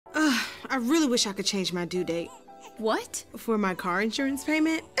I really wish I could change my due date. What? For my car insurance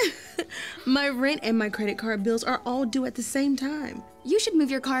payment. My rent and my credit card bills are all due at the same time. You should move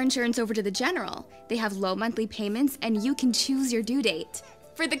your car insurance over to the General. They have low monthly payments and you can choose your due date.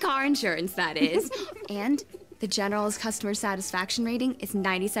 For the car insurance, that is. And the General's customer satisfaction rating is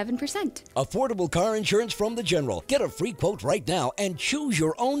 97%. Affordable car insurance from the General. Get a free quote right now and choose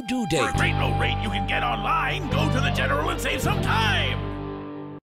your own due date. For a great low rate you can get online, go to the General and save some time.